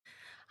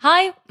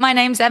Hi, my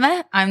name's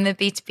Emma. I'm the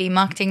B2B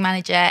marketing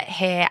manager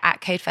here at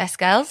Code First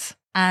Girls,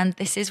 and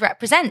this is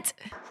Represent.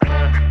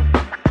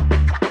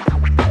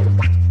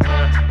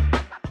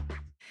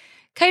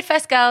 Code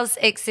First Girls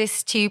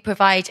exists to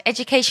provide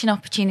education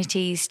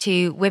opportunities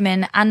to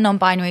women and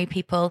non-binary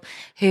people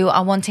who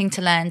are wanting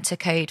to learn to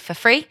code for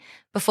free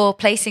before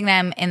placing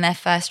them in their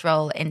first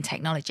role in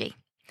technology.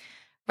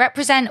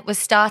 Represent was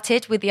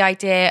started with the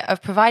idea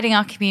of providing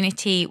our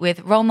community with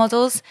role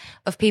models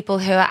of people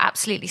who are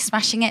absolutely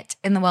smashing it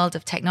in the world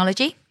of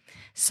technology.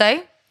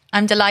 So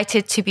I'm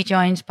delighted to be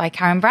joined by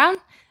Karen Brown,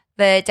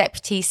 the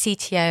Deputy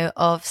CTO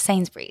of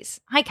Sainsbury's.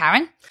 Hi,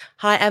 Karen.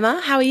 Hi, Emma.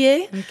 How are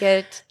you? I'm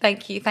good.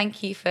 Thank you.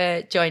 Thank you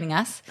for joining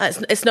us.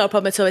 It's not a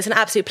problem at all. It's an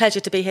absolute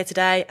pleasure to be here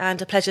today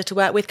and a pleasure to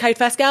work with Code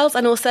First Girls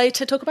and also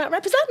to talk about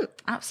Represent.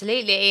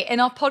 Absolutely. In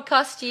our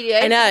podcast studio.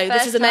 I know.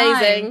 This is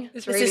amazing.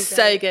 This is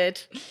so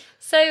good.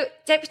 So,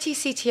 Deputy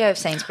CTO of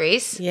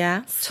Sainsbury's.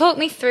 Yes. Talk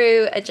me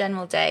through a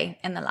general day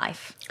in the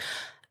life.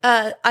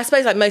 I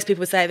suppose, like most people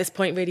would say at this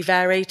point, really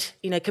varied,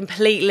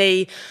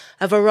 completely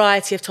a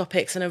variety of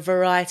topics and a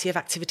variety of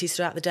activities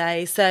throughout the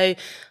day. So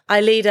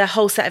I lead a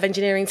whole set of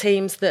engineering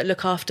teams that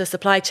look after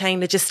supply chain,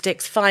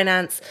 logistics,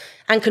 finance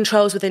and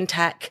controls within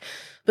tech.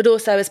 But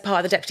also as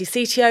part of the Deputy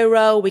CTO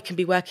role, we can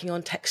be working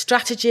on tech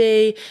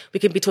strategy, we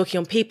can be talking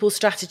on people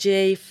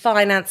strategy,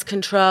 finance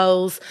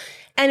controls,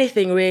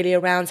 anything really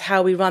around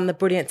how we run the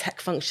brilliant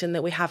tech function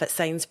that we have at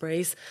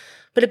Sainsbury's.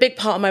 But a big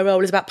part of my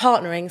role is about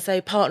partnering.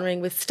 So partnering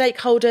with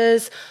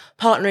stakeholders,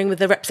 partnering with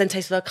the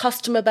representation of our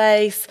customer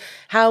base,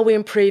 how are we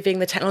improving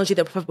the technology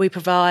that we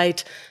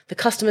provide, the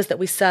customers that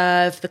we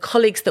serve, the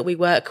colleagues that we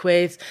work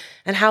with,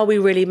 and how are we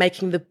really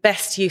making the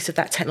best use of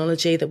that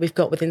technology that we've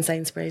got within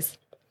Sainsbury's.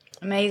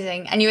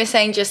 Amazing. And you were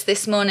saying just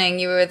this morning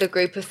you were with a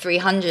group of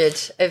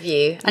 300 of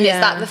you. And is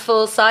that the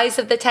full size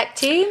of the tech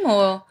team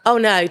or? Oh,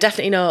 no,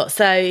 definitely not.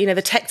 So,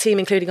 the tech team,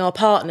 including our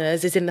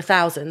partners, is in the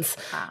thousands.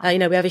 Wow.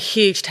 We have a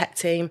huge tech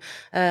team.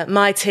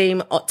 My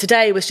team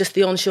today was just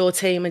the onshore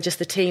team and just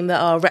the team that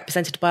are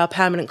represented by our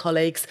permanent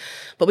colleagues.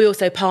 But we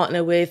also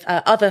partner with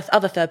other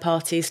third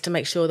parties to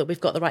make sure that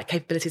we've got the right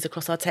capabilities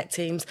across our tech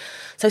teams.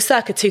 So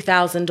circa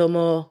 2,000 or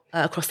more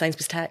across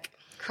Sainsbury's Tech.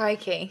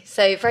 Crikey.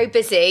 So very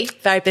busy.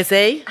 Very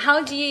busy.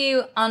 How do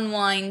you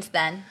unwind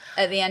then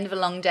at the end of a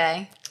long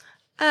day?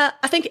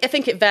 I think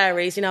it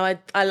varies.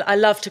 I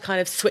love to kind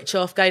of switch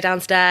off, go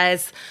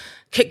downstairs,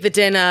 cook the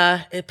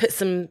dinner, put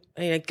some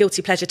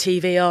guilty pleasure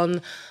TV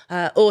on,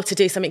 or to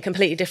do something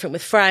completely different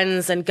with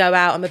friends and go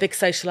out. I'm a big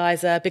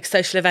socialiser, big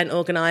social event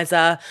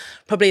organiser,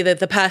 probably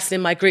the person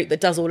in my group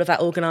that does all of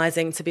that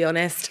organising, to be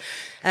honest.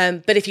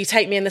 But if you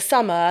take me in the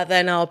summer,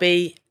 then I'll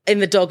be in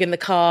the dog in the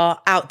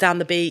car, out down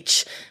the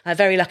beach.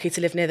 Very lucky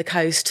to live near the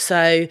coast.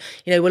 So,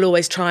 we'll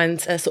always try and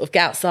sort of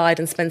get outside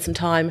and spend some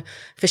time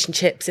fish and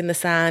chips in the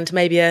sand,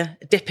 maybe a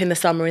dip in the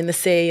summer in the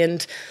sea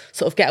and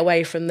sort of get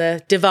away from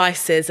the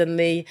devices and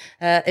the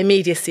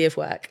immediacy of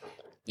work.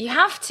 You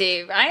have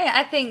to, right?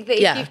 I think that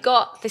if you've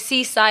got the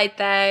seaside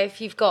there, if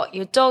you've got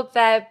your dog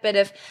there, a bit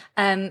of,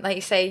 like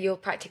you say, you're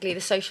practically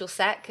the social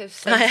sec of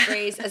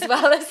Sainsbury's as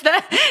well as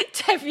the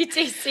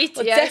deputy CTO.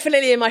 Well,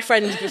 definitely in my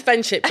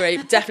friendship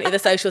group, definitely the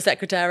social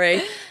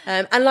secretary.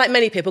 And like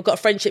many people, got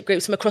friendship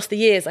groups from across the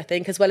years, I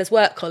think, as well as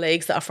work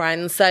colleagues that are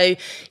friends. So, I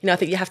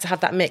think you have to have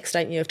that mix,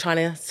 don't you, of trying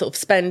to sort of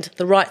spend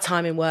the right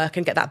time in work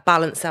and get that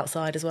balance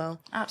outside as well.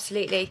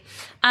 Absolutely.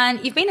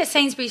 And you've been at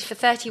Sainsbury's for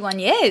 31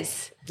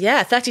 years.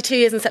 Yeah, 32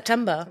 years in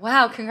September.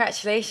 Wow,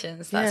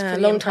 congratulations. That's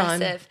pretty long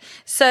impressive. Time.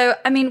 So,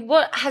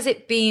 what has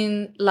it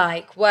been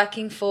like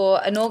working for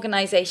an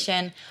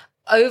organisation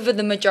over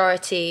the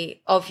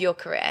majority of your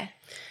career?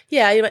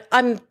 Yeah,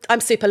 I'm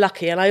super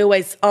lucky, and I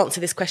always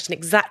answer this question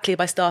exactly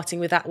by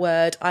starting with that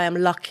word. I am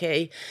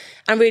lucky.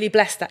 I'm really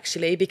blessed,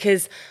 actually,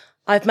 because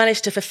I've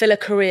managed to fulfil a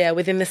career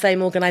within the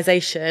same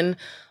organisation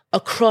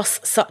across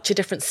such a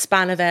different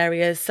span of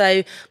areas.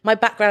 So my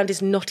background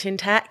is not in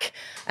tech,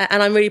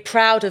 and I'm really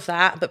proud of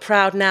that, but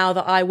proud now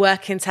that I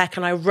work in tech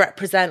and I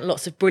represent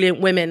lots of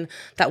brilliant women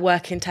that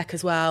work in tech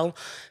as well.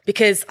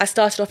 Because I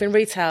started off in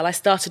retail, I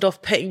started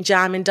off putting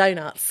jam in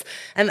donuts.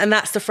 And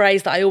that's the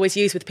phrase that I always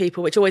use with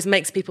people, which always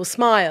makes people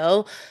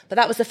smile. But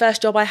that was the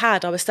first job I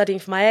had. I was studying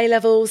for my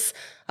A-levels.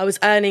 I was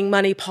earning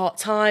money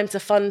part-time to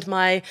fund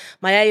my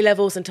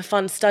A-levels and to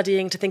fund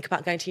studying, to think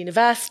about going to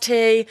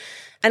university.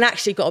 And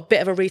actually got a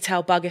bit of a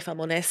retail bug, if I'm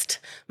honest.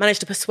 Managed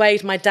to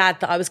persuade my dad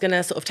that I was going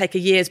to sort of take a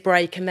year's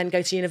break and then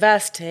go to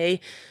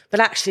university, but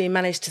actually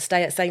managed to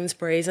stay at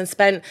Sainsbury's and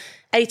spent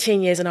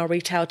 18 years in our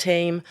retail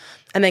team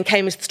and then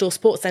came into the store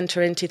sports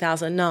centre in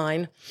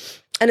 2009.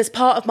 And as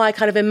part of my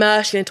kind of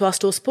immersion into our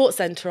store sports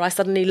centre, I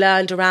suddenly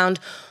learned around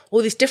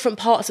all these different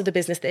parts of the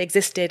business that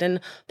existed and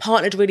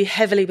partnered really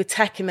heavily with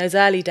tech in those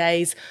early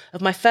days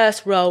of my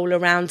first role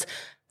around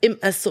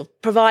as sort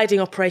of providing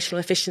operational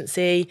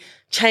efficiency,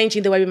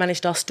 changing the way we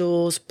managed our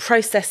stores,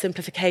 process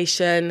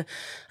simplification.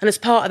 And as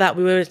part of that,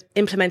 we were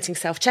implementing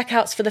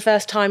self-checkouts for the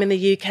first time in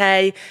the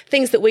UK,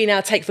 things that we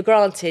now take for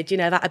granted,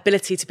 that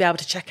ability to be able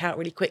to check out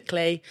really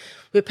quickly.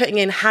 We were putting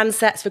in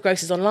handsets for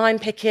grocers online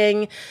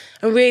picking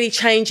and really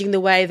changing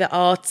the way that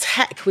our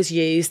tech was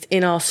used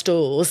in our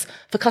stores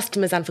for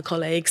customers and for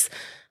colleagues.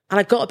 And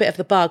I got a bit of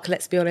the bug,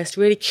 let's be honest,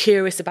 really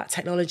curious about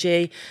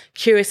technology,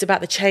 curious about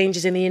the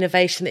changes in the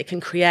innovation that it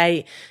can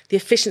create, the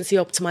efficiency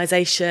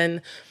optimization.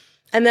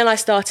 And then I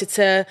started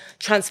to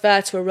transfer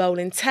to a role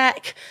in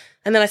tech.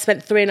 And then I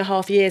spent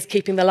 3.5 years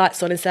keeping the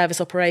lights on in service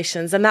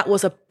operations. And that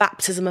was a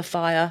baptism of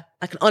fire.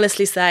 I can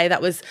honestly say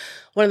that was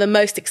one of the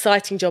most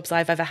exciting jobs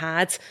I've ever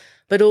had,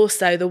 but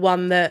also the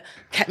one that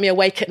kept me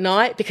awake at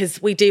night,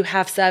 because we do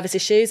have service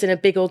issues in a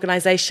big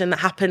organisation that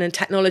happen, and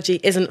technology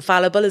isn't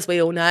fallible, as we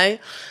all know.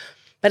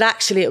 But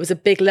actually, it was a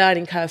big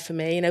learning curve for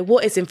me.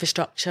 What is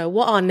infrastructure?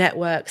 What are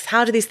networks?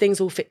 How do these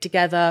things all fit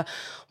together?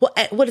 What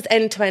does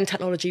end-to-end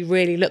technology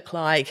really look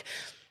like?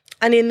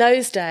 And in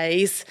those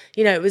days,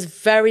 it was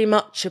very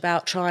much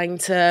about trying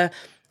to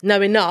know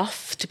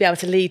enough to be able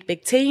to lead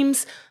big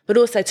teams, but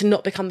also to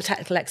not become the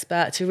technical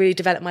expert, to really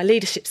develop my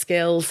leadership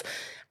skills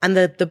and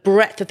the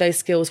breadth of those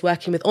skills,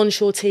 working with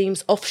onshore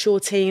teams, offshore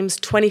teams,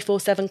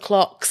 24/7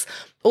 clocks,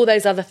 all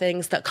those other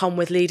things that come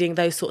with leading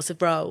those sorts of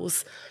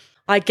roles.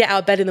 I get out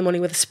of bed in the morning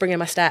with a spring in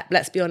my step,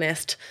 let's be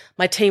honest.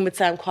 My team would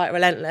say I'm quite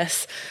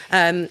relentless.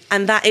 And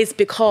that is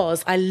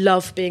because I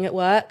love being at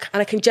work.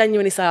 And I can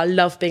genuinely say I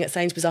love being at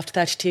Sainsbury's after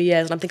 32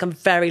 years. And I think I'm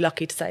very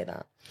lucky to say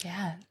that.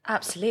 Yeah,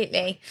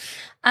 absolutely.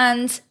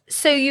 And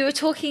so you were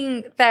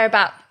talking there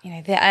about,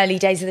 the early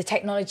days of the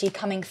technology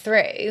coming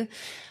through.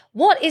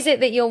 What is it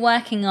that you're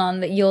working on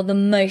that you're the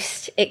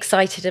most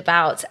excited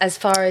about as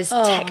far as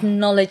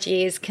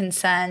technology is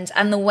concerned,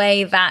 and the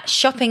way that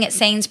shopping at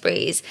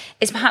Sainsbury's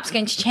is perhaps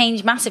going to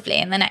change massively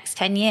in the next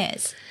 10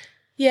 years?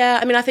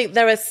 Yeah, I think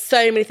there are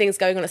so many things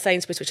going on at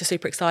Sainsbury's which are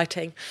super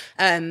exciting.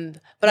 But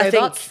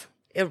robots?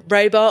 I think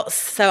robots.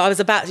 So I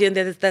was about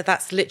to,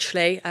 that's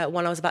literally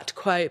one I was about to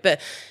quote. But,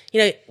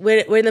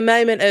 we're in the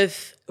moment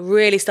of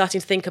really starting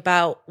to think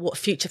about what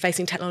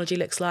future-facing technology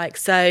looks like.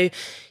 So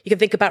you can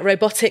think about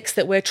robotics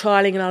that we're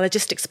trialling in our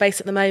logistics space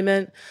at the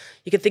moment.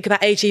 You can think about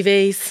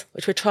AGVs,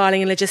 which we're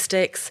trialling in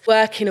logistics,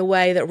 work in a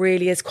way that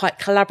really is quite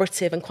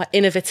collaborative and quite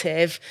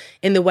innovative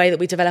in the way that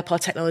we develop our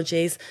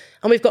technologies.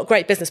 And we've got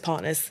great business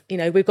partners.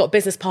 We've got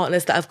business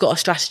partners that have got a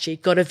strategy,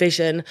 got a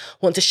vision,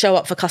 want to show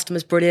up for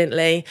customers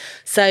brilliantly.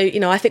 So,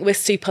 I think we're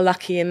super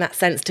lucky in that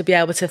sense to be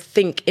able to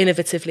think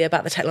innovatively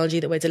about the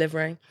technology that we're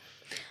delivering.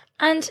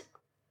 And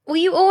were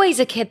you always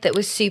a kid that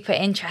was super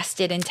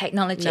interested in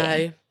technology?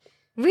 No.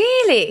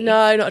 Really?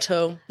 No, not at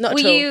all. Not at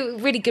all. Were you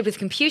really good with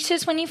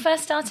computers when you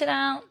first started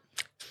out?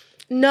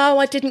 No,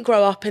 I didn't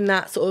grow up in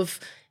that sort of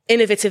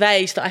innovative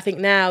age that I think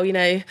now,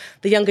 the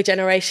younger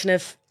generation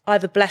of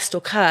either blessed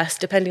or cursed,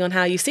 depending on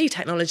how you see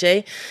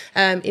technology.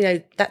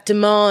 That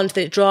demand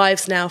that it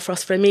drives now for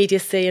us for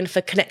immediacy and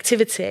for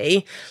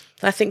connectivity,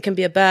 I think can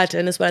be a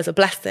burden as well as a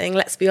blessing,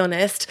 let's be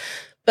honest.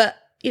 But,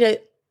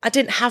 I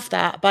didn't have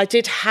that, but I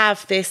did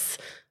have this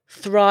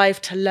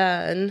thrive to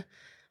learn.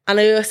 And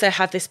I also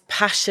have this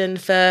passion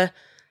for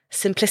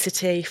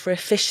simplicity, for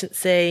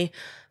efficiency,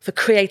 for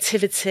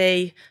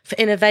creativity, for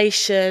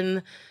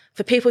innovation,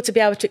 for people to be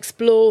able to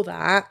explore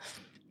that.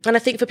 And I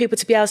think for people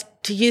to be able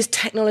to use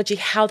technology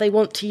how they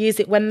want to use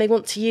it, when they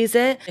want to use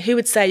it. Who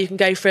would say you can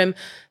go from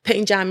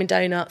putting jam in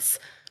donuts,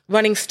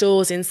 running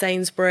stores in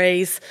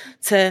Sainsbury's,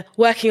 to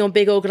working on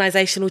big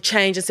organisational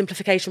change and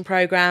simplification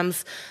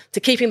programmes, to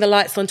keeping the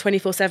lights on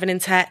 24/7 in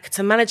tech,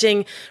 to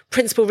managing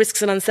principal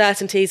risks and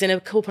uncertainties in a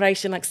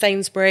corporation like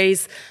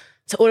Sainsbury's,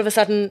 to all of a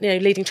sudden,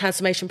 leading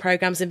transformation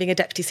programmes and being a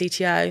deputy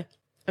CTO.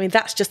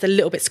 That's just a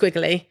little bit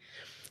squiggly.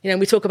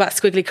 We talk about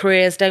squiggly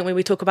careers, don't we?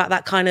 We talk about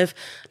that kind of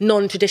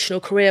non-traditional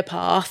career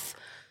path.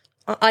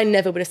 I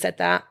never would have said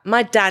that.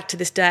 My dad to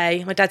this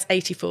day, my dad's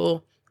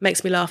 84,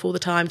 makes me laugh all the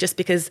time just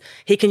because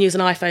he can use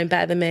an iPhone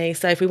better than me.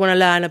 So if we want to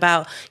learn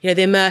about,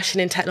 the immersion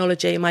in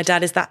technology, my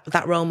dad is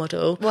that role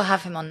model. We'll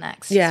have him on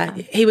next. Yeah,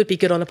 he would be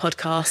good on a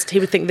podcast. He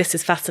would think this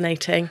is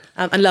fascinating.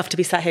 I'd love to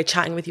be sat here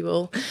chatting with you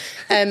all.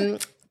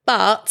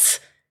 But,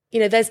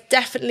 there's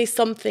definitely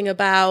something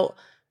about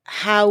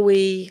how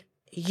we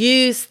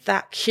use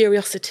that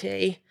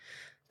curiosity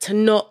to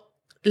not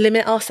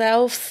limit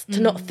ourselves, to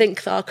not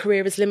think that our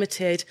career is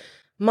limited.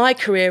 My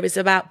career is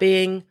about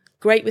being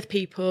great with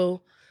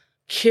people,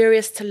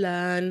 curious to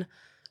learn,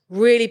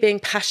 really being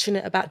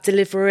passionate about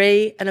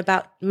delivery and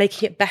about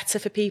making it better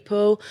for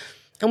people.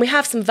 And we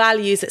have some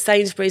values at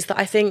Sainsbury's that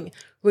I think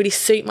really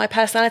suit my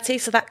personality.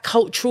 So that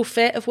cultural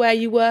fit of where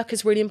you work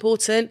is really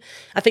important.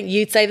 I think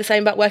you'd say the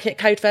same about working at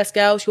Code First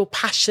Girls. Your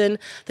passion,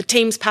 the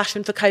team's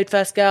passion for Code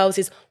First Girls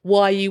is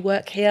why you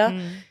work here.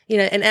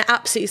 And it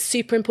absolutely is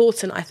super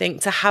important, I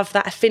think, to have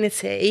that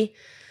affinity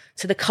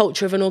to the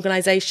culture of an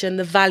organisation,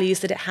 the values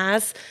that it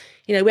has.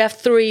 We have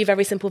 3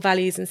 very simple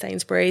values in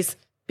Sainsbury's: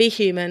 be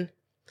human,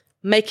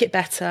 make it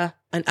better,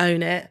 and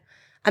own it.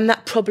 And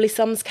that probably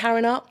sums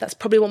Karen up. That's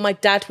probably what my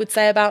dad would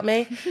say about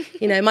me.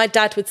 You know, my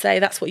dad would say,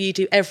 that's what you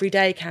do every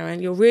day,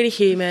 Karen. You're really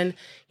human.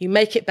 You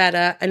make it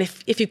better. And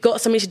if you've got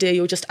something to do,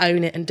 you'll just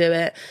own it and do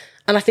it.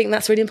 And I think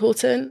that's really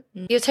important.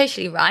 You're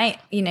totally right.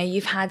 You know,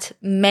 you've had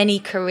many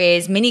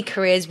careers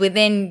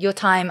within your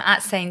time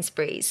at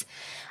Sainsbury's.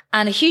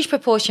 And a huge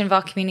proportion of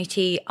our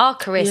community are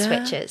career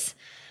switchers.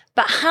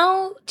 But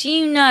how do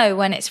you know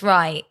when it's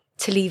right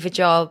to leave a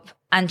job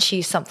and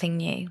choose something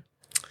new?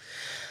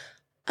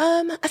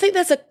 I think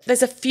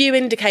there's a few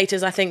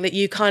indicators, I think, that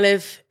you kind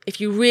of, if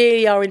you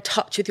really are in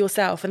touch with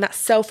yourself, and that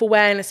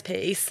self-awareness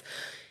piece.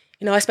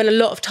 You know, I spend a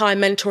lot of time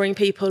mentoring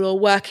people or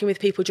working with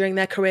people during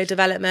their career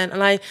development.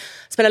 And I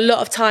spend a lot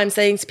of time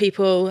saying to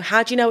people,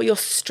 how do you know what your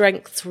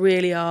strengths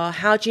really are?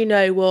 How do you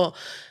know what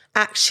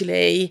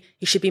actually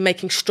you should be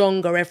making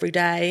stronger every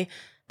day?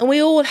 And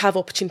we all have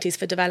opportunities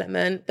for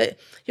development, but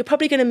you're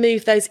probably going to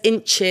move those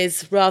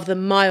inches rather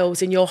than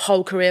miles in your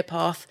whole career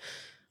path.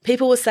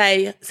 People will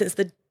say, since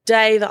the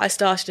day that I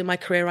started in my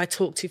career, I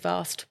talk too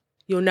fast.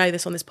 You'll know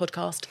this on this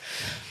podcast.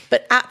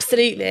 But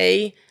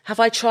absolutely, have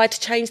I tried to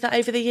change that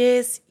over the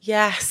years?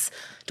 Yes.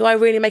 Do I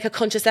really make a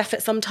conscious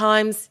effort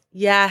sometimes?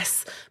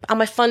 Yes. But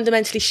am I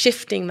fundamentally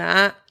shifting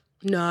that?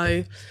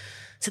 No.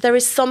 So there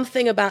is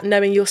something about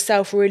knowing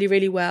yourself really,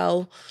 really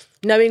well,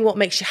 knowing what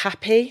makes you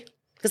happy,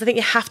 because I think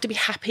you have to be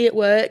happy at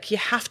work. You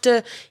have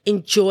to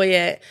enjoy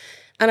it.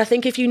 And I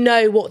think if you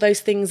know what those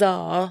things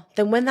are,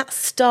 then when that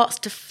starts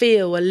to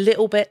feel a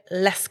little bit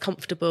less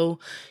comfortable,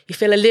 you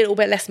feel a little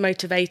bit less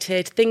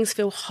motivated, things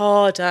feel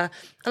harder.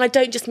 And I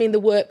don't just mean the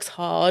work's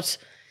hard.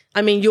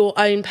 I mean your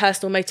own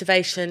personal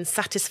motivation,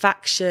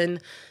 satisfaction,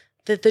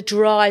 the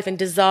drive and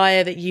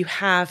desire that you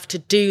have to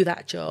do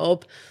that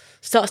job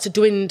starts to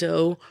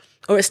dwindle,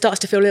 or it starts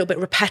to feel a little bit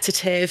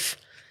repetitive,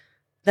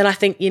 then I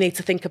think you need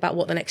to think about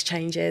what the next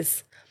change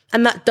is.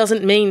 And that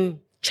doesn't mean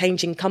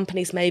changing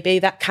companies, maybe.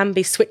 That can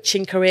be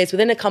switching careers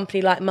within a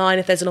company like mine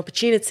if there's an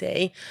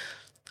opportunity.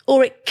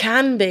 Or it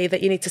can be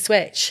that you need to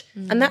switch.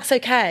 And that's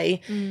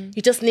okay.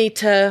 You just need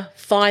to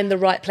find the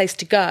right place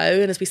to go.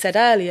 And as we said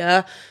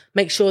earlier,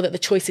 make sure that the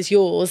choice is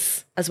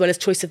yours, as well as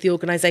choice of the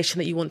organisation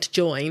that you want to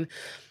join.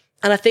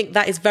 And I think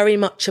that is very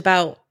much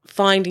about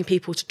finding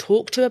people to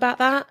talk to about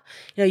that,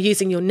 you know,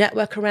 using your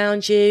network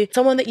around you,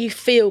 someone that you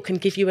feel can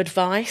give you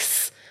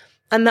advice.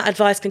 And that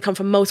advice can come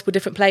from multiple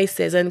different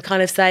places and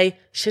kind of say,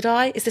 should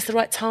I? Is this the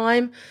right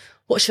time?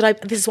 What should I?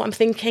 This is what I'm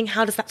thinking.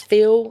 How does that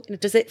feel?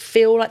 Does it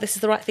feel like this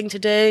is the right thing to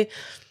do?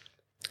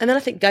 And then I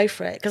think go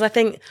for it. Because I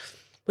think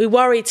we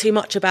worry too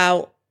much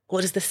about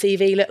what does the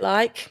CV look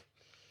like.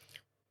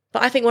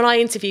 But I think when I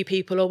interview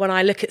people or when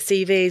I look at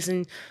CVs,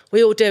 and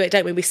we all do it,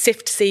 don't we? We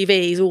sift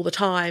CVs all the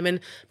time,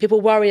 and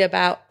people worry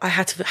about, I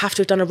have to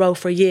have done a role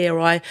for a year, or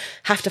I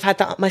have to have had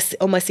that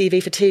on my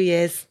CV for 2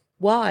 years.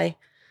 Why?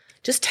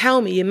 Just tell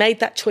me you made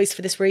that choice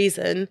for this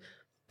reason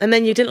and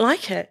then you didn't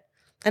like it.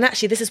 And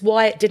actually, this is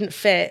why it didn't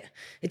fit.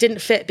 It didn't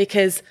fit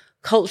because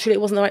culturally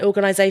it wasn't the right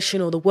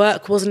organisation, or the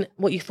work wasn't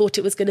what you thought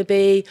it was going to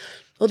be,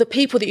 or the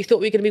people that you thought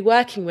we were going to be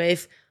working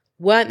with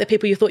weren't the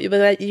people you thought you were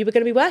going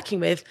to be working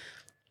with.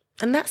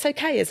 And that's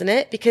okay, isn't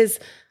it? Because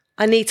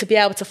I need to be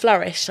able to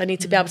flourish. I need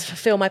to be able to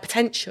fulfil my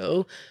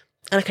potential.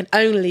 And I can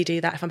only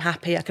do that if I'm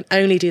happy. I can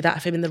only do that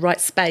if I'm in the right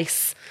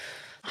space.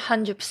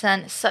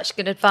 100%. Such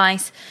good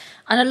advice.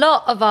 And a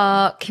lot of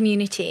our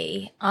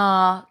community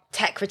are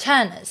tech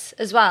returners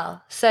as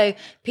well. So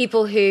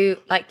people who,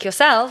 like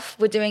yourself,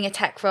 were doing a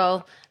tech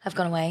role, have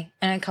gone away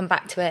and then come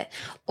back to it.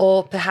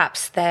 Or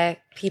perhaps they're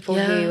people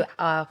who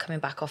are coming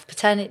back off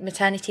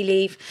maternity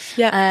leave.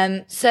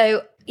 Yeah.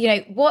 So, you know,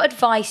 what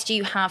advice do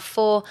you have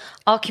for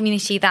our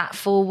community that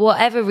for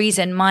whatever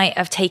reason might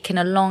have taken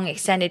a long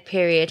extended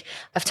period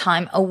of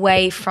time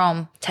away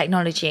from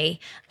technology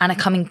and are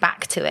coming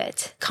back to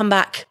it? Come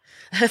back.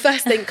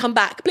 First thing, come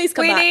back. Please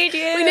come back. We need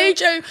you. We need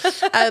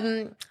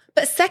you.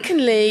 But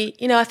secondly,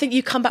 you know, I think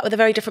you come back with a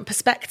very different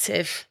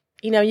perspective.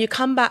 You know, you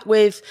come back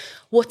with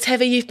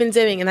whatever you've been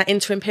doing in that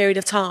interim period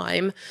of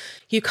time.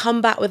 You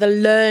come back with a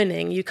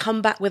learning. You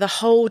come back with a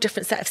whole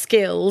different set of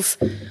skills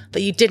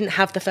that you didn't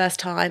have the first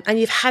time. And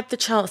you've had the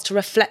chance to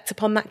reflect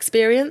upon that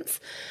experience.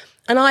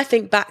 And I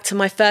think back to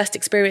my first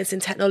experience in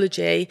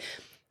technology.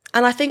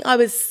 And I think I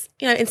was,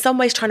 you know, in some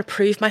ways trying to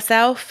prove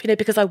myself, you know,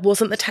 because I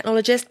wasn't the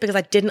technologist, because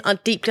I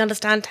didn't deeply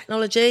understand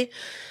technology.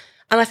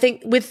 And I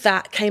think with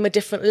that came a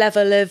different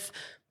level of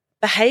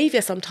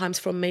behaviour sometimes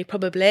from me,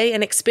 probably,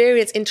 an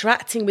experience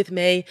interacting with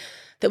me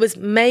that was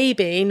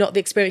maybe not the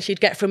experience you'd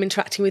get from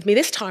interacting with me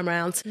this time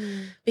around.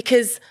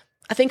 Because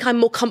I think I'm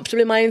more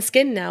comfortable in my own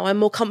skin now. I'm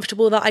more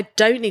comfortable that I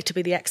don't need to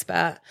be the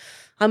expert.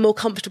 I'm more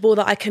comfortable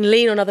that I can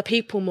lean on other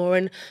people more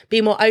and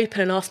be more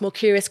open and ask more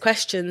curious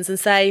questions and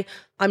say,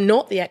 I'm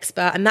not the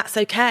expert, and that's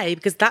okay,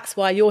 because that's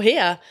why you're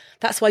here.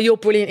 That's why you're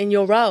brilliant in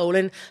your role,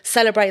 and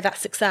celebrate that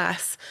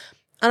success.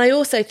 And I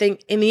also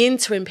think in the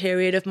interim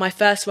period of my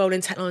first role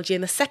in technology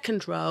and the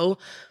second role,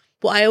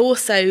 What I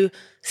also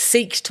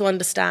seek to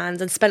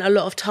understand and spent a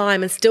lot of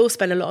time and still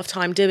spend a lot of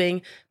time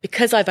doing,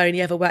 because I've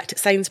only ever worked at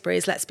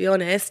Sainsbury's, let's be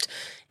honest,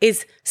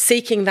 is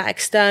seeking that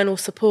external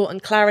support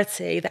and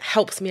clarity that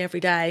helps me every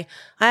day.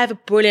 I have a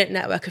brilliant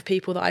network of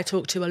people that I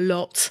talk to a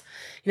lot,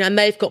 and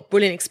they've got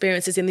brilliant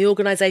experiences in the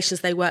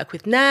organisations they work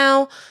with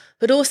now,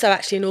 but also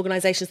actually in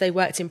organisations they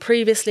worked in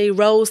previously,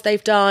 roles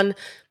they've done,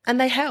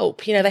 and they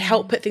help. They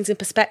help put things in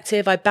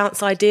perspective. I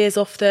bounce ideas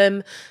off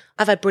them.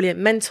 I've had brilliant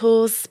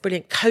mentors,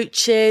 brilliant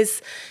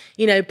coaches,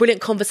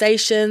 brilliant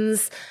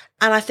conversations.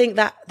 And I think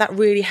that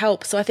really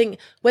helps. So I think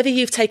whether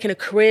you've taken a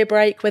career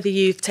break, whether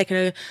you've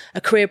taken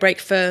a career break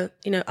for,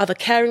 other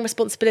caring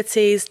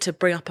responsibilities, to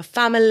bring up a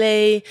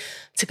family,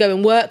 to go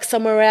and work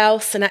somewhere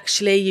else, and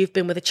actually you've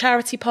been with a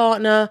charity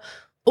partner,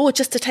 or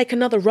just to take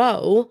another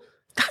role,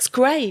 that's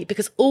great,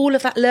 because all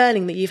of that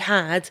learning that you've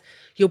had,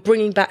 you're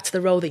bringing back to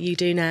the role that you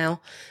do now.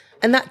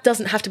 And that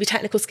doesn't have to be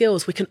technical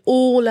skills. We can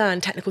all learn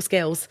technical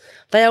skills.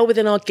 They are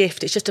within our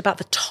gift. It's just about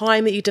the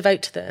time that you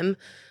devote to them.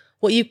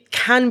 What you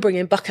can bring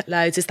in bucket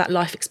loads is that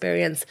life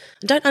experience.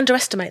 And don't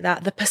underestimate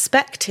that. The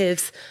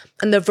perspectives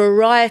and the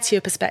variety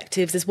of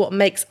perspectives is what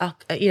makes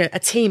a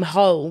team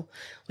whole.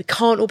 We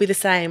can't all be the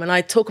same. And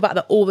I talk about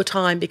that all the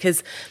time,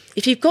 because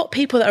if you've got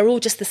people that are all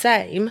just the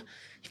same,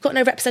 you've got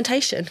no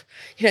representation.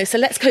 So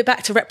let's go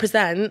back to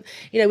represent.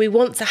 We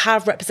want to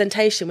have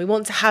representation. We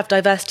want to have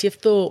diversity of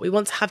thought. We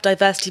want to have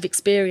diversity of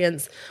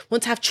experience. We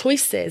want to have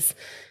choices.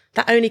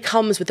 That only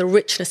comes with the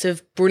richness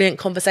of brilliant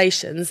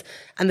conversations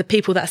and the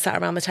people that are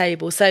sat around the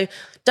table. So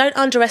don't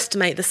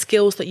underestimate the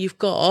skills that you've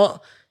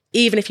got,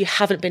 even if you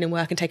haven't been in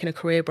work and taken a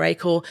career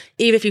break, or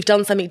even if you've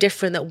done something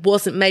different that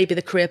wasn't maybe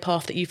the career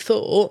path that you've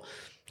thought.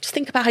 Just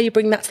think about how you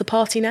bring that to the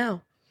party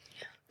now.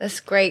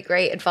 That's great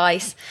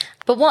advice.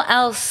 But what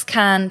else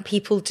can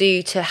people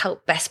do to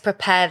help best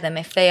prepare them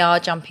if they are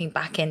jumping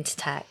back into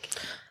tech?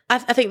 I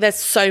think there's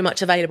so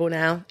much available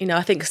now.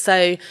 I think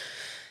so.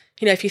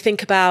 If you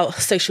think about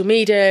social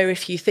media,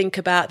 if you think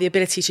about the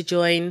ability to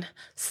join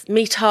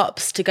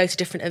meetups, to go to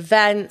different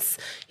events,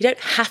 you don't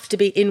have to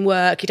be in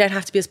work. You don't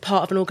have to be as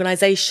part of an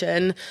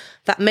organisation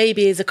that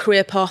maybe is a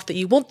career path that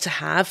you want to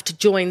have, to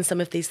join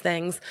some of these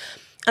things.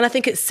 And I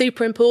think it's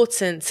super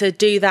important to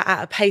do that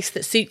at a pace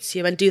that suits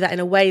you and do that in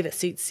a way that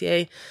suits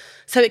you.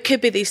 So it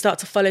could be that you start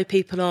to follow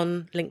people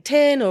on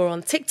LinkedIn or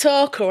on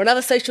TikTok or on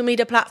other social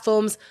media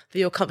platforms that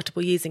you're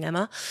comfortable using,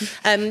 Emma.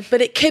 But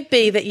it could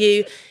be that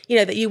you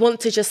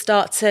want to just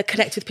start to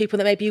connect with people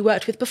that maybe you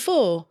worked with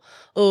before,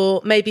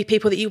 or maybe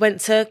people that you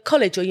went to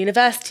college or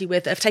university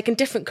with that have taken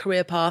different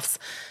career paths,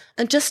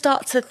 and just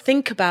start to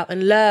think about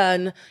and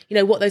learn,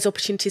 what those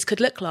opportunities could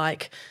look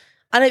like.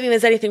 I don't think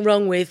there's anything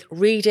wrong with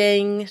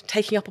reading,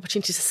 taking up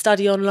opportunities to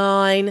study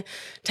online,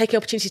 taking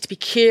opportunities to be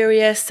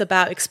curious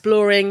about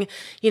exploring,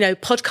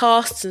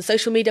 podcasts and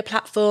social media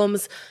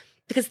platforms,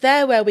 because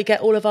they're where we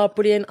get all of our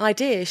brilliant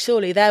ideas,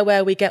 surely. They're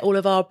where we get all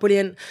of our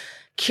brilliant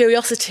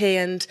curiosity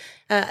and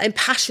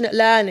passionate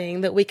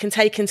learning that we can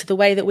take into the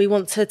way that we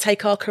want to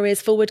take our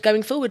careers forward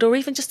going forward, or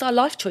even just our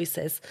life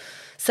choices.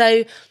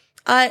 So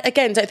I,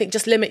 again, don't think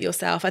just limit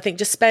yourself. I think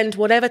just spend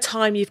whatever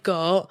time you've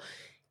got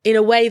in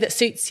a way that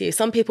suits you.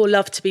 Some people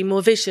love to be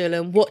more visual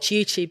and watch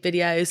YouTube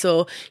videos,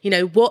 or,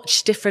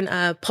 watch different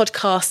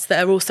podcasts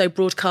that are also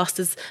broadcast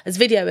as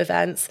video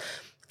events.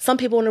 Some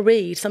people want to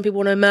read. Some people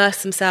want to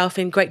immerse themselves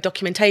in great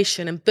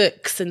documentation and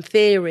books and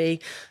theory.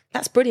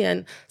 That's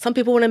brilliant. Some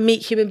people want to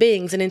meet human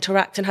beings and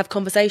interact and have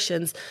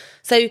conversations.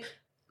 So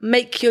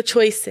make your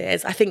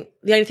choices. I think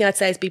the only thing I'd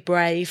say is be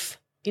brave.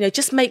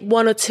 Just make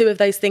one or two of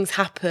those things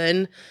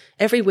happen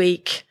every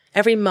week,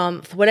 every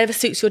month, whatever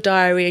suits your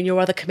diary and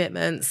your other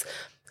commitments.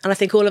 And I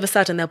think all of a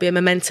sudden there'll be a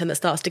momentum that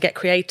starts to get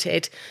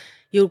created.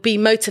 You'll be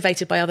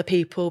motivated by other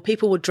people.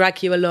 People will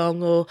drag you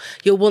along, or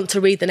you'll want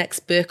to read the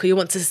next book, or you'll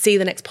want to see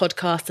the next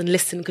podcast and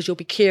listen because you'll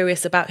be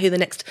curious about who the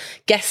next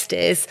guest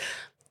is.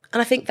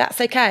 And I think that's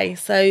okay.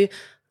 So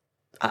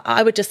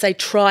I would just say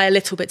try a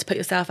little bit to put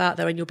yourself out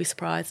there, and you'll be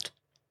surprised.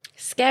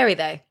 Scary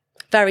though.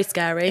 Very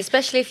scary.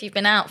 Especially if you've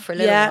been out for a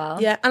little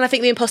while. Yeah. And I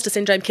think the imposter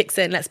syndrome kicks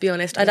in, let's be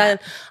honest. I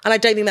don't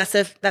think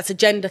that's a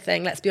gender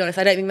thing, let's be honest.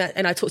 I don't think that,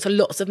 and I talk to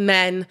lots of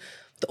men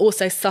that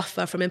also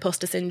suffer from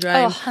imposter syndrome.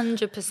 Oh,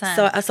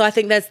 100%. So I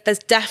think there's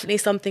definitely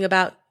something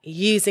about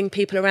using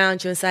people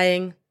around you and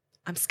saying,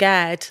 I'm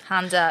scared.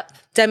 Hand up.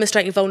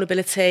 Demonstrating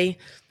vulnerability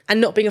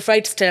and not being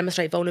afraid to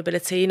demonstrate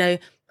vulnerability.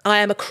 I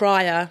am a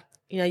crier.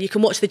 You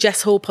can watch the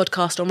Jess Hall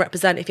podcast on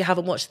Represent if you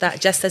haven't watched that.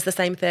 Jess says the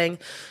same thing.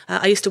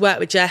 I used to work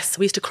with Jess.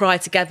 We used to cry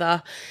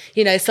together.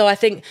 So I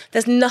think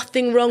there's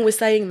nothing wrong with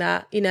saying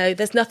that.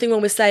 There's nothing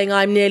wrong with saying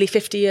I'm nearly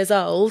 50 years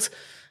old,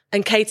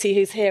 and Katie,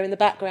 who's here in the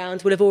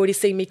background, would have already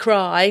seen me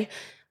cry.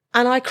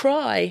 And I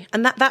cry.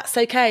 And that's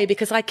okay,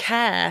 because I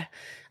care.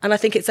 And I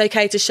think it's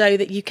okay to show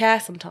that you care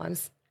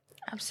sometimes.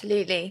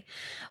 Absolutely.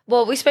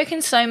 Well, we've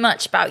spoken so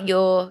much about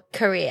your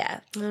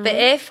career, but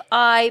if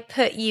I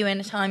put you in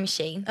a time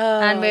machine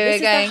and we were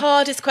the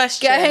hardest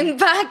question. Going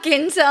back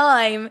in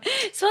time,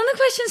 it's one of the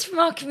questions from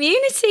our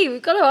community.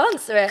 We've got to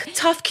answer it.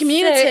 Tough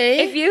community.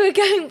 So if you were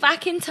going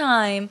back in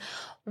time,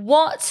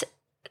 what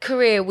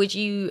career would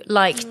you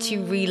like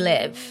to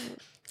relive?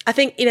 I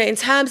think, in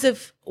terms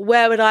of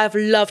where would I have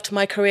loved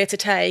my career to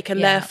take,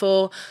 and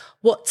therefore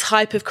what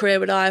type of career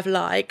would I have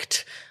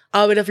liked,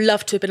 I would have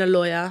loved to have been a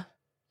lawyer.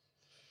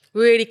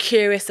 Really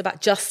curious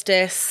about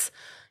justice,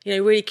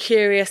 really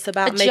curious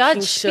about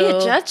making sure. Be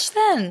a judge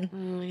then.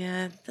 Oh,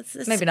 yeah.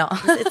 Maybe not.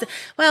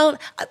 Well,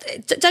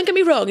 don't get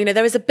me wrong,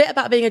 there is a bit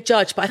about being a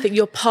judge, but I think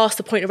you're past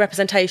the point of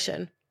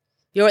representation.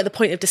 You're at the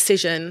point of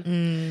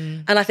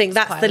decision. And I think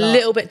that's a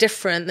little bit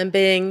different than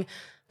being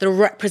the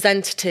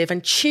representative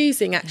and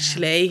choosing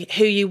actually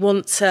who you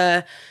want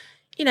to,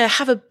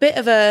 have a bit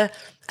of a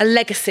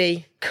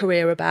legacy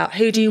career about.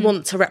 Who do you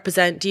want to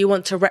represent? Do you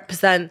want to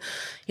represent,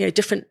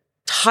 different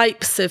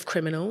types of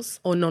criminals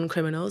or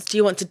non-criminals? Do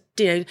you want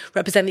to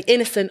represent the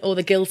innocent or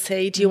the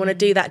guilty? Do you want to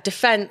do that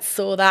defence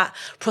or that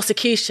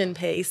prosecution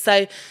piece? So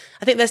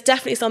I think there's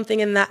definitely something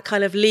in that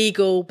kind of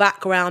legal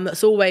background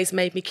that's always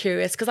made me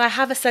curious, because I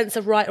have a sense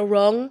of right or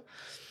wrong.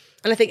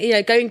 And I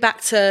think, going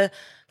back to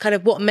kind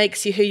of what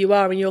makes you who you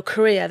are in your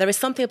career, there is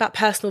something about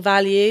personal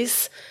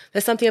values.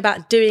 There's something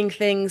about doing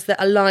things that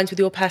aligns with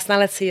your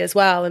personality as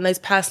well, and those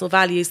personal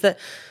values that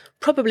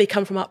probably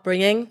come from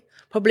upbringing,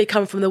 probably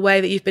come from the way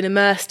that you've been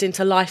immersed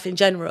into life in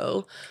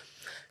general.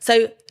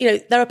 So,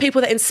 there are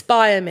people that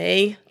inspire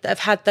me that have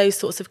had those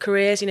sorts of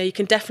careers. You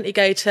can definitely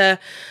go to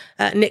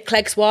Nick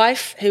Clegg's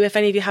wife, who, if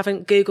any of you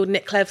haven't Googled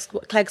Nick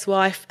Clegg's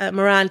wife,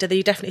 Miranda, then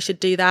you definitely should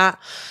do that.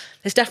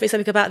 There's definitely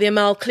something about the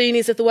Amal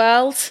Clooney's of the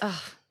world.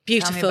 Oh,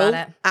 beautiful,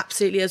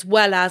 absolutely, as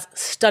well as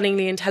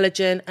stunningly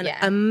intelligent and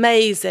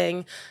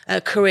amazing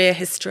career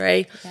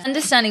history. Yeah.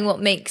 Understanding what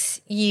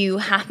makes you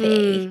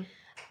happy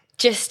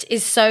just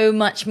is so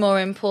much more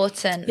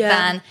important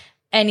than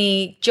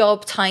any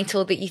job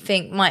title that you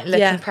think might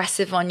look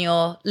impressive on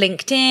your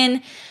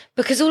LinkedIn,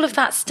 because all of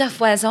that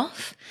stuff wears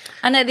off.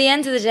 And at the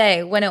end of the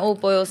day, when it all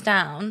boils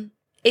down,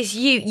 it's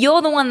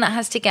you're the one that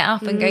has to get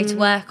up and go to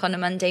work on a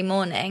Monday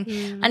morning.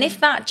 And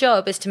if that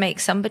job is to make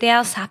somebody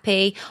else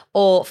happy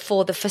or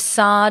for the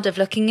facade of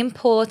looking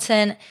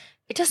important,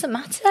 it doesn't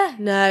matter.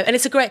 No, and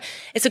it's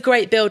a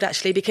great build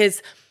actually,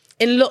 because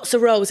in lots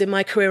of roles in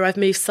my career I've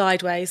moved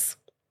sideways.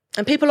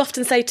 And people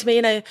often say to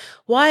me,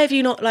 why have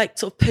you not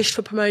sort of pushed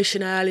for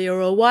promotion earlier,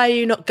 or why are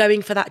you not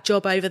going for that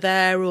job over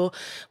there, or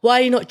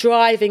why are you not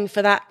driving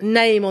for that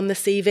name on the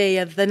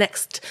CV of the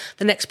next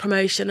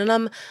promotion? And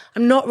I'm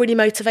not really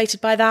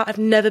motivated by that. I've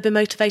never been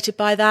motivated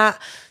by that.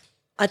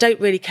 I don't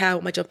really care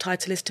what my job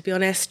title is, to be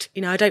honest.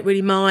 I don't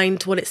really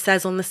mind what it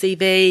says on the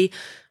CV.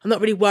 I'm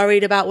not really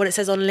worried about what it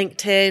says on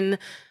LinkedIn.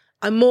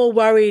 I'm more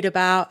worried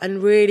about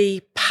and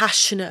really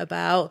passionate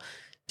about,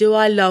 do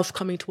I love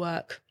coming to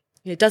work?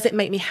 Does it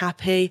make me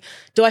happy?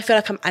 Do I feel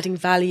like I'm adding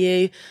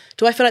value?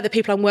 Do I feel like the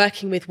people I'm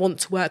working with want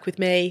to work with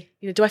me?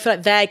 Do I feel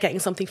like they're getting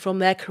something from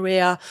their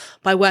career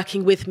by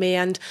working with me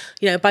and,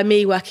 by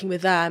me working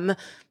with them?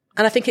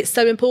 And I think it's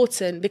so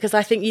important, because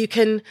I think you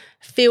can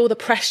feel the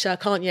pressure,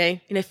 can't you?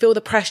 Feel the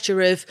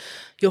pressure of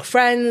your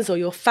friends or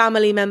your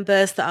family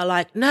members that are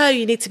like, no,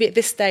 you need to be at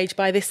this stage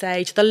by this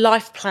age. The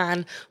life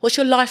plan. What's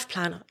your life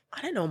plan?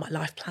 I don't know what my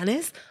life plan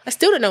is. I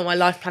still don't know what my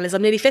life plan is.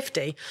 I'm nearly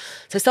 50.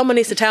 So someone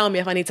needs to tell me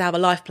if I need to have a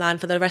life plan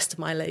for the rest of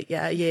my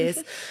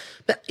years.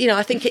 But,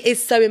 I think it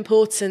is so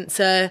important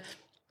to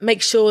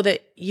make sure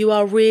that you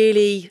are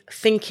really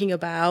thinking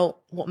about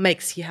what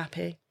makes you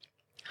happy.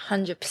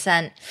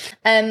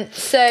 100%.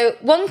 So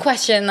one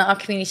question that our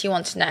community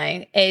wants to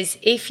know is,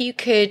 if you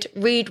could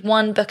read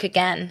one book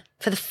again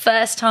for the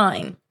first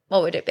time,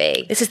 what would it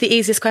be? This is the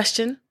easiest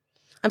question.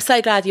 I'm so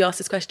glad you asked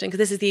this question, because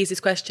this is the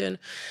easiest question.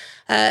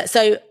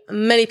 So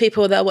many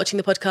people that are watching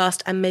the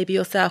podcast, and maybe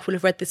yourself, will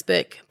have read this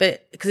book,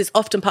 but because it's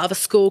often part of a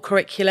school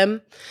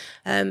curriculum.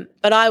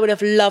 But I would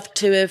have loved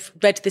to have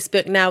read this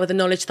book now with the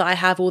knowledge that I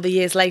have all the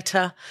years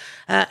later.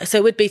 So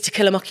it would be To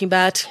Kill a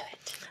Mockingbird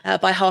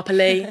by Harper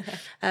Lee.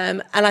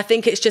 And I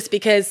think it's just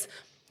because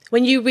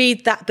when you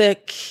read that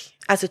book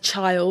as a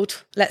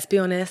child, let's be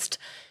honest,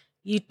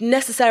 you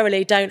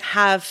necessarily don't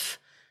have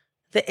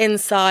the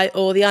insight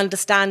or the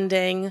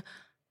understanding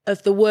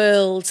of the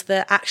world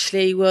that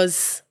actually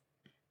was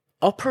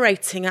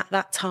operating at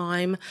that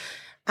time,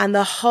 and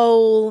the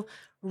whole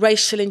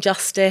racial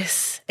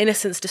injustice,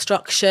 innocence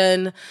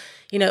destruction,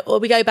 or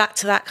we go back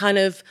to that kind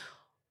of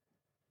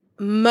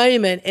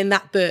moment in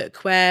that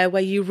book where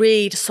you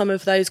read some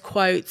of those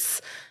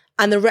quotes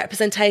and the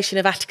representation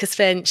of Atticus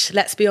Finch,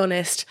 let's be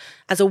honest,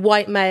 as a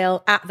white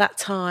male at that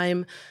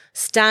time,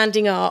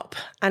 standing up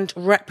and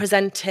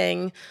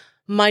representing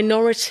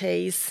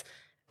minorities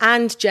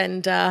and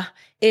gender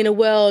in a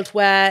world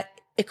where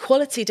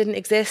equality didn't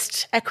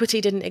exist, equity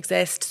didn't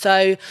exist.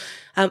 So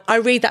I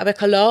read that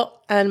book a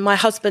lot, and my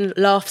husband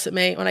laughs at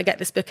me when I get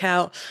this book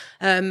out,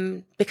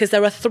 because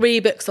there are 3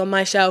 books on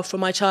my shelf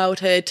from my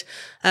childhood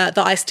that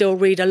I still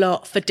read a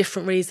lot for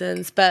different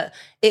reasons. But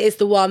it is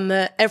the one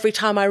that every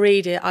time I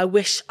read it, I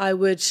wish I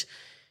would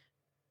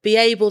be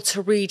able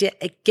to read it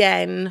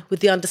again with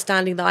the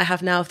understanding that I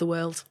have now of the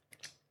world.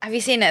 Have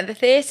you seen it at the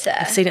theatre?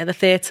 I've seen it at the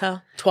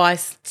theatre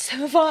twice. So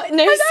have I.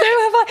 No, so have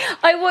I.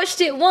 I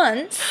watched it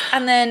once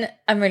and then,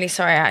 I'm really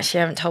sorry, actually,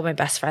 I haven't told my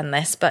best friend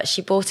this, but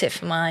she bought it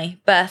for my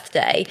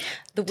birthday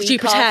the week Did you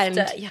pretend?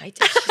 after. Yeah, I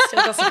did. She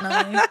still doesn't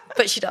know,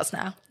 but she does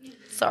now.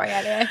 Sorry,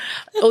 Elio.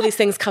 All these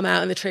things come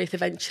out in the truth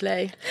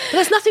eventually. But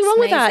there's nothing wrong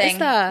with that, is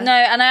there? No,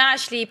 and I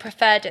actually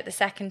preferred it the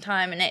second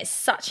time, and it's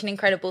such an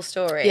incredible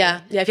story.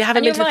 Yeah, if you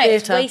haven't and been to the right,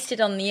 theatre. It's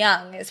wasted on the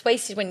young. It's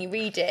wasted when you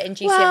read it in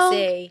GCSE.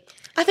 Well,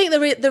 I think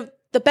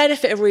the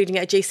benefit of reading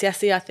it at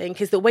GCSE, I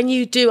think, is that when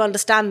you do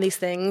understand these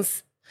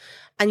things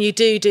and you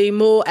do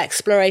more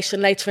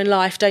exploration later in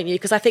life, don't you?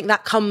 Because I think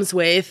that comes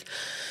with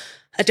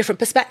a different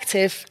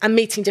perspective and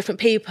meeting different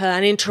people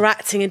and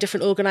interacting in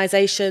different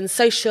organisations,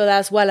 social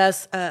as well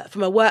as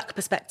from a work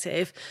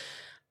perspective.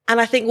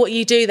 And I think what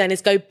you do then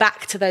is go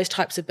back to those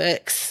types of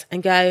books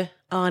and go,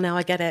 oh, now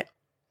I get it.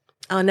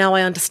 Oh, now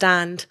I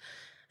understand.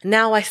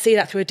 Now I see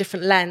that through a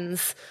different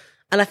lens.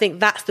 And I think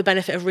that's the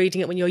benefit of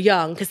reading it when you're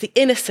young, because the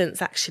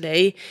innocence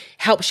actually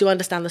helps you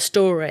understand the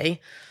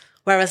story.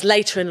 Whereas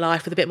later in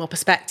life, with a bit more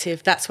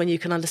perspective, that's when you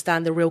can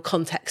understand the real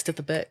context of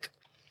the book.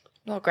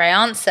 What a great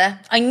answer.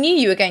 I knew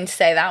you were going to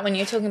say that when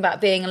you were talking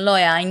about being a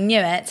lawyer. I knew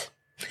it.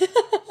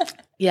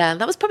 Yeah,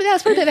 that was probably a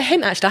bit of a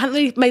hint, actually. I hadn't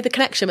really made the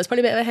connection, but it's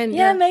probably a bit of a hint.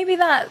 Yeah, maybe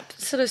that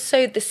sort of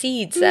sowed the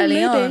seeds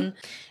early on.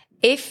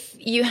 If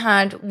you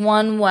had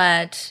one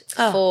word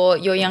for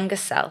your younger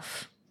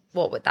self,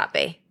 what would that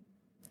be?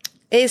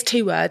 It is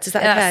 2 words. Is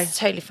that okay? That's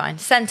totally fine.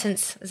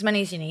 Sentence, as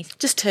many as you need.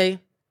 Just 2.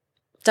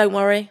 Don't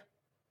worry.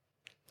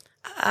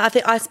 I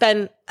think I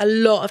spent a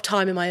lot of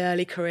time in my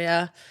early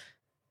career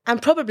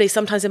and probably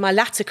sometimes in my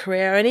latter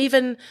career, and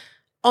even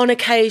on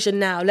occasion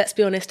now, let's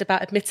be honest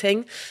about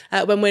admitting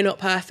when we're not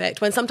perfect,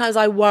 when sometimes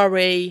I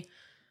worry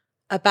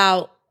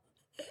about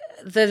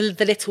the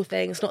little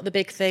things, not the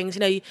big things. You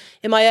know,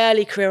 in my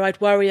early career, I'd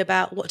worry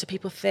about what do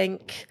people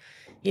think.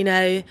 You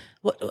know,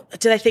 what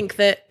do they think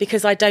that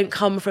because I don't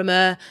come from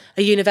a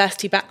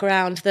university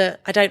background that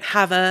I don't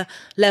have a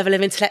level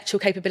of intellectual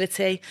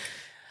capability?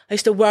 I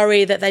used to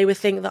worry that they would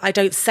think that I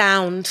don't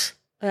sound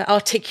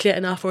articulate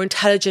enough or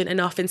intelligent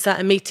enough in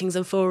certain meetings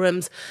and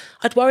forums.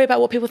 I'd worry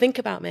about what people think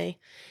about me.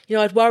 You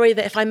know, I'd worry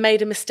that if I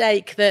made a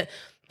mistake that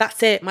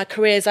that's it, my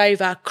career's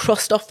over,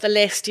 crossed off the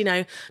list, you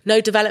know, no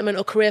development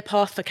or career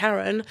path for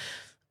Karen.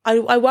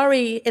 I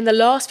worry in the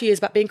last few years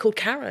about being called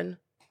Karen.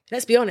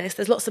 Let's be honest,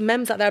 there's lots of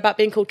memes out there about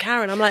being called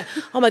Karen. I'm like,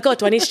 oh my God,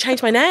 do I need to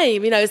change my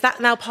name? You know, is that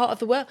now part of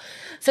the world?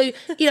 So,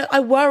 you know, I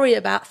worry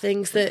about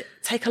things that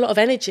take a lot of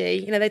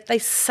energy. You know, they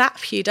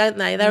sap you, don't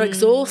they? They're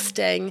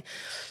exhausting.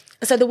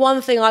 So the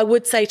one thing I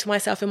would say to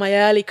myself in my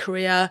early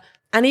career,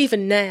 and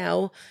even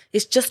now,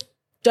 is just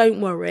don't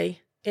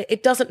worry.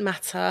 It doesn't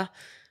matter.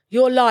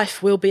 Your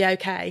life will be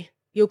okay.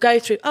 You'll go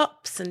through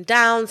ups and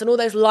downs and all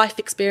those life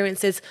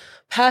experiences,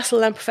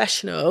 personal and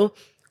professional,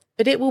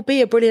 but it will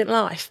be a brilliant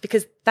life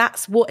because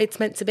that's what it's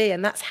meant to be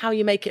and that's how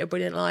you make it a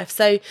brilliant life.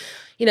 So,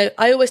 you know,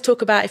 I always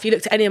talk about, if you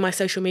looked at any of my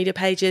social media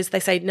pages, they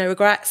say no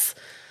regrets.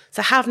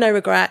 So have no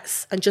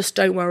regrets and just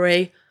don't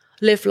worry.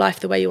 Live life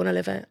the way you want to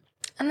live it.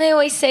 And they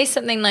always say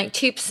something like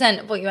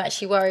 2% of what you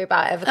actually worry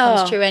about ever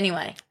comes true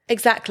anyway.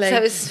 Exactly. So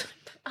it's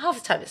half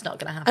the time it's not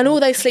going to happen. And all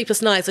those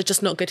sleepless nights are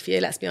just not good for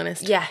you, let's be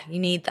honest. Yeah, you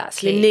need that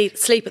sleep. You need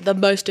sleep at the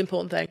most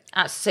important thing.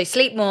 So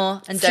sleep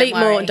more and sleep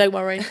more and don't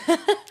worry.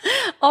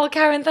 Oh,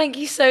 Karen, thank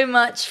you so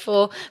much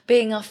for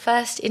being our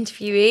first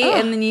interviewee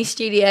in the new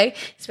studio.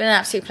 It's been an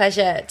absolute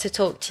pleasure to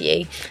talk to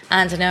you.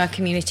 And I know our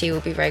community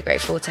will be very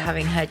grateful to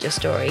having heard your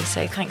story.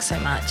 So thanks so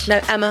much. No,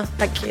 Emma,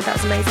 thank you. That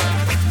was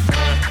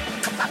amazing.